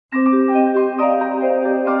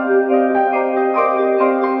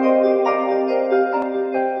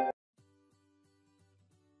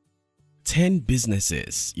10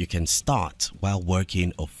 businesses you can start while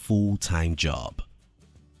working a full-time job.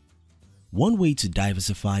 One way to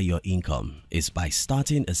diversify your income is by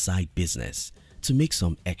starting a side business to make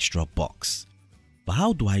some extra bucks. But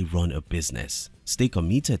how do I run a business, stay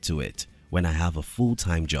committed to it when I have a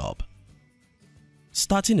full-time job?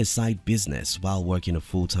 Starting a side business while working a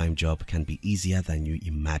full-time job can be easier than you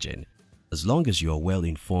imagine, as long as you are well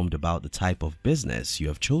informed about the type of business you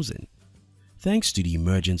have chosen. Thanks to the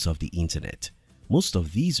emergence of the internet, most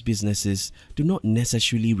of these businesses do not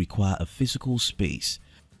necessarily require a physical space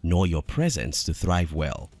nor your presence to thrive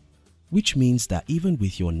well, which means that even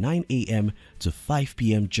with your 9 a.m. to 5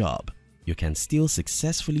 p.m. job, you can still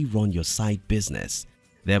successfully run your side business,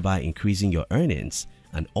 thereby increasing your earnings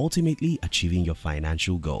and ultimately achieving your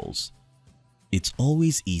financial goals. It's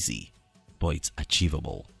always easy, but it's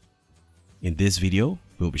achievable. In this video,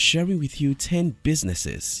 we'll be sharing with you 10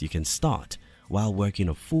 businesses you can start while working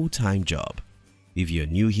a full-time job. If you're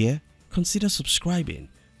new here, consider subscribing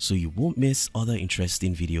so you won't miss other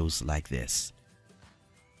interesting videos like this.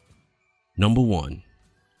 Number 1.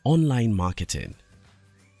 Online marketing.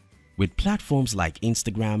 With platforms like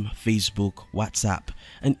Instagram, Facebook, WhatsApp,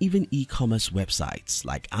 and even e-commerce websites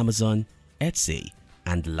like Amazon, Etsy,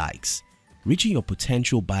 and the likes, reaching your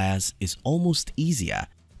potential buyers is almost easier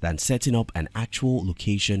than setting up an actual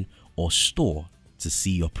location or store to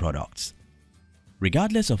see your products.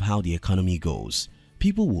 Regardless of how the economy goes,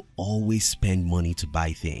 people will always spend money to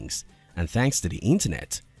buy things, and thanks to the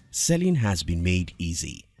internet, selling has been made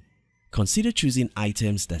easy. Consider choosing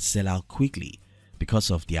items that sell out quickly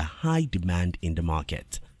because of their high demand in the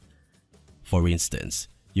market. For instance,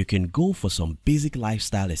 you can go for some basic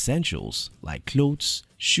lifestyle essentials like clothes,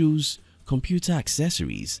 shoes, computer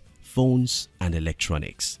accessories, phones, and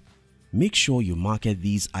electronics. Make sure you market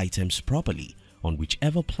these items properly on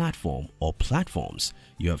whichever platform or platforms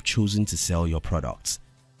you have chosen to sell your products.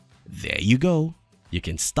 There you go. You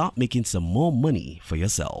can start making some more money for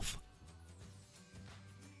yourself.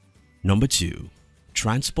 Number 2.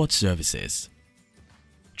 Transport services.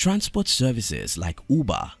 Transport services like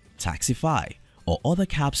Uber, Taxify, or other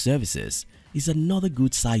cab services is another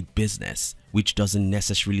good side business which doesn't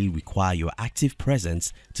necessarily require your active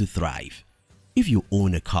presence to thrive. If you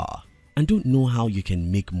own a car and don't know how you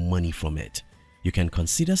can make money from it, you can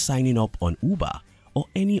consider signing up on Uber or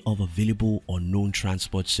any of available or known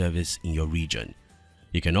transport service in your region.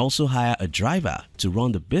 You can also hire a driver to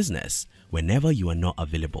run the business whenever you are not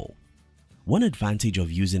available. One advantage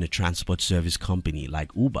of using a transport service company like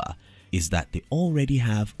Uber is that they already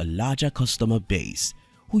have a larger customer base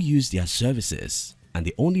who use their services, and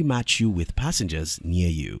they only match you with passengers near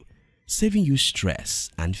you, saving you stress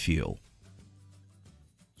and fuel.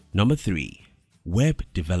 Number 3. Web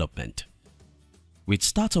development. With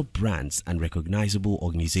startup brands and recognizable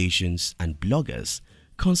organizations and bloggers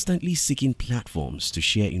constantly seeking platforms to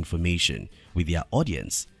share information with their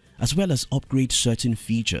audience, as well as upgrade certain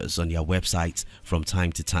features on their websites from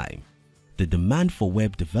time to time, the demand for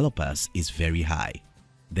web developers is very high.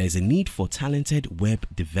 There is a need for talented web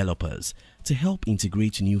developers to help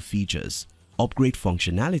integrate new features, upgrade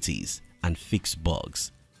functionalities, and fix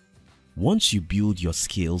bugs. Once you build your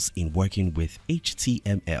skills in working with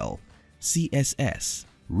HTML, CSS,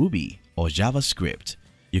 Ruby, or JavaScript,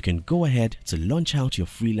 you can go ahead to launch out your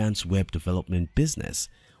freelance web development business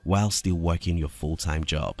while still working your full-time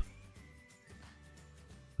job.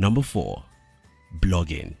 Number 4.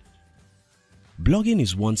 Blogging. Blogging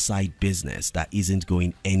is one side business that isn't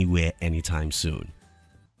going anywhere anytime soon.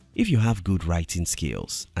 If you have good writing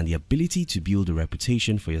skills and the ability to build a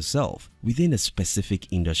reputation for yourself within a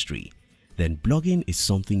specific industry, then blogging is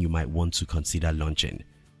something you might want to consider launching.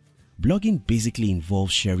 Blogging basically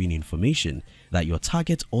involves sharing information that your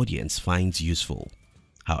target audience finds useful.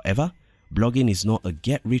 However, blogging is not a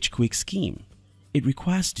get-rich-quick scheme. It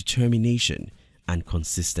requires determination and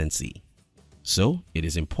consistency. So, it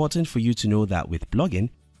is important for you to know that with blogging,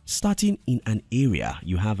 starting in an area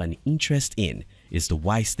you have an interest in is the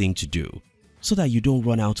wise thing to do, so that you don't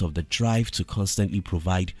run out of the drive to constantly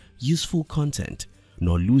provide useful content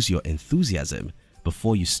nor lose your enthusiasm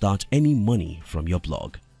before you start any money from your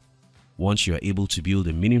blog. Once you are able to build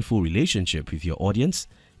a meaningful relationship with your audience,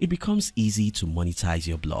 it becomes easy to monetize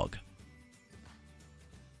your blog.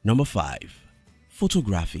 Number 5.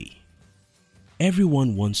 Photography.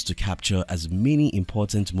 Everyone wants to capture as many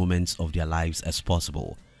important moments of their lives as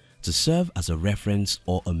possible to serve as a reference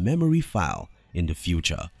or a memory file in the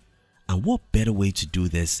future. And what better way to do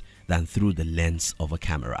this than through the lens of a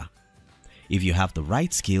camera? If you have the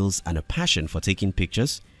right skills and a passion for taking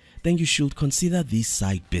pictures, then you should consider this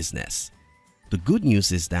side business. The good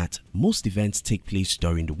news is that most events take place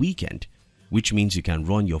during the weekend, which means you can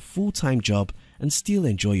run your full-time job and still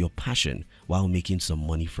enjoy your passion while making some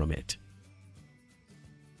money from it.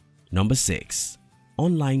 Number 6.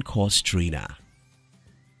 Online course trainer.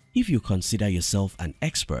 If you consider yourself an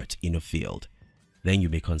expert in a field, then you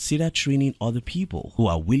may consider training other people who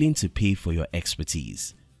are willing to pay for your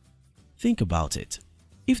expertise. Think about it.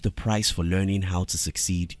 If the price for learning how to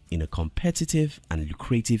succeed in a competitive and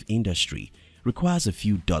lucrative industry requires a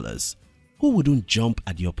few dollars, who wouldn't jump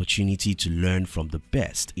at the opportunity to learn from the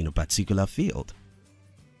best in a particular field?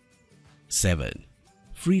 7.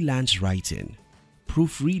 Freelance writing,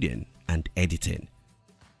 proofreading, and editing.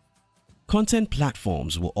 Content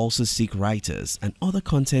platforms will also seek writers and other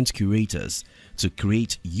content curators to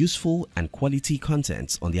create useful and quality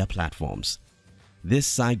content on their platforms. This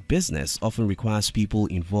side business often requires people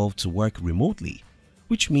involved to work remotely,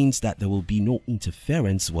 which means that there will be no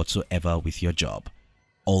interference whatsoever with your job.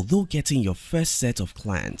 Although getting your first set of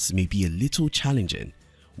clients may be a little challenging,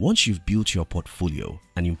 once you've built your portfolio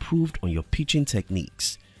and improved on your pitching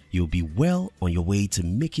techniques, you'll be well on your way to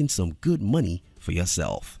making some good money for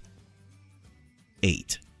yourself.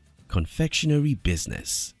 8. Confectionery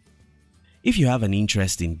business. If you have an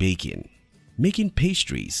interest in baking, making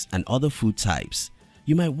pastries and other food types,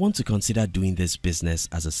 you might want to consider doing this business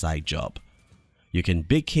as a side job. You can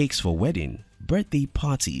bake cakes for wedding, birthday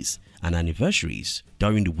parties, and anniversaries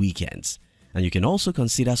during the weekends, and you can also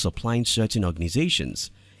consider supplying certain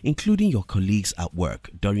organizations, including your colleagues at work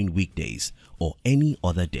during weekdays or any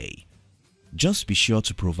other day. Just be sure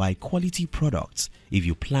to provide quality products if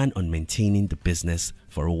you plan on maintaining the business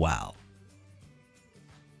for a while.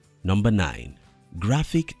 Number 9.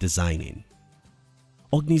 Graphic designing.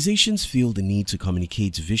 Organizations feel the need to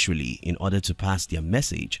communicate visually in order to pass their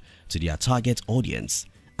message to their target audience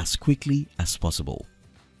as quickly as possible.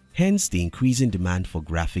 Hence the increasing demand for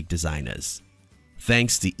graphic designers.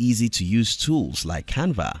 Thanks to easy-to-use tools like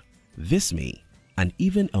Canva, Visme, and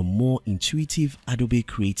even a more intuitive Adobe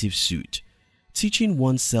Creative Suite, teaching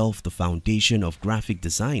oneself the foundation of graphic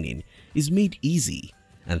designing is made easy,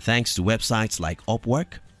 and thanks to websites like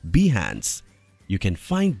Upwork, Behance, you can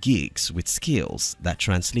find gigs with skills that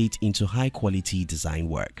translate into high-quality design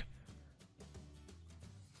work.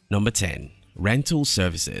 Number 10. Rental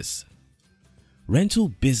services. Rental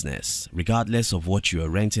business, regardless of what you are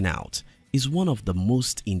renting out, is one of the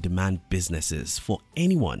most in-demand businesses for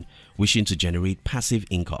anyone wishing to generate passive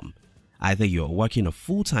income, either you are working a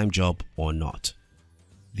full-time job or not.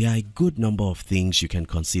 There are a good number of things you can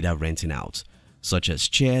consider renting out, such as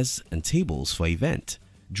chairs and tables for event,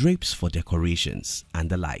 drapes for decorations, and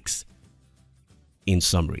the likes. In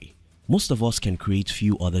summary, most of us can create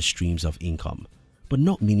few other streams of income, but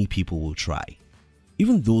not many people will try.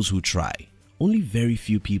 Even those who try, only very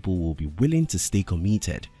few people will be willing to stay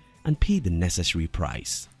committed and pay the necessary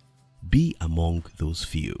price. Be among those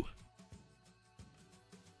few.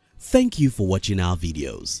 Thank you for watching our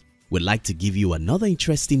videos. We'd like to give you another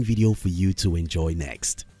interesting video for you to enjoy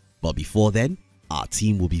next. But before then, our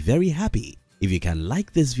team will be very happy if you can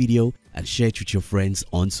like this video and share it with your friends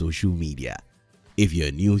on social media. If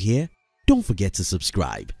you're new here, don't forget to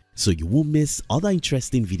subscribe so you won't miss other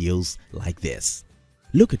interesting videos like this.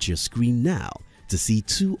 Look at your screen now to see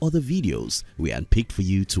 2 other videos we handpicked for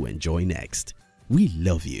you to enjoy next. We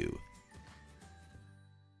love you.